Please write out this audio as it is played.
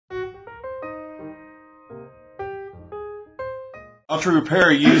Ultra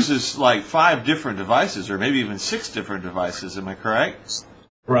Repair uses like 5 different devices, or maybe even 6 different devices. Am I correct?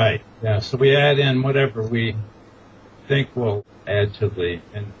 Right. Yeah. So we add in whatever we think will add to the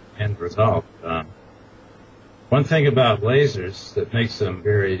end result. One thing about lasers that makes them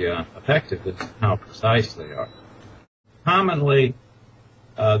very effective is how precise they are. Commonly,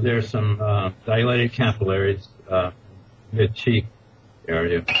 there's some dilated capillaries mid-cheek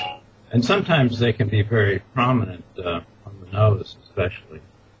area, and sometimes they can be very prominent on the nose especially.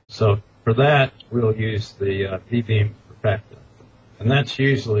 So for that, we'll use the V-beam perfecta, and that's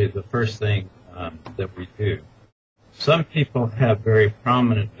usually the first thing that we do. Some people have very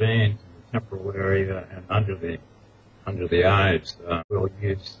prominent veins in the temporal area and under the eyes. We'll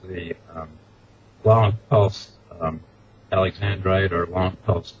use the long pulse Alexandrite or long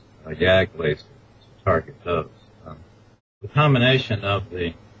pulse YAG laser to target those. The combination of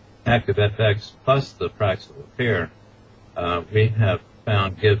the active FX plus the Fraxel repair we have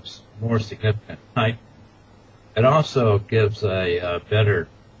found gives more significant tightening. It also gives a better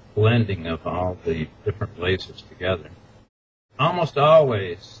blending of all the different lasers together. Almost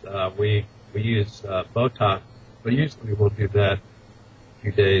always we use Botox, but usually we'll do that a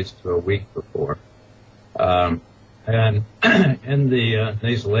few days to a week before. And in the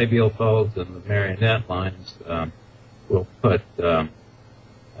nasolabial folds and the marionette lines, we'll put an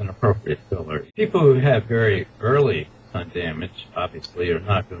appropriate filler. People who have very early sun damage, obviously, are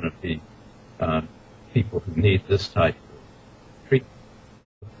not going to be people who need this type of treatment.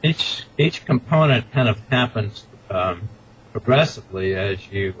 Each component kind of happens progressively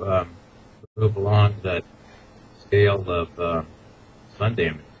as you move along that scale of sun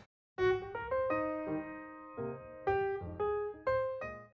damage.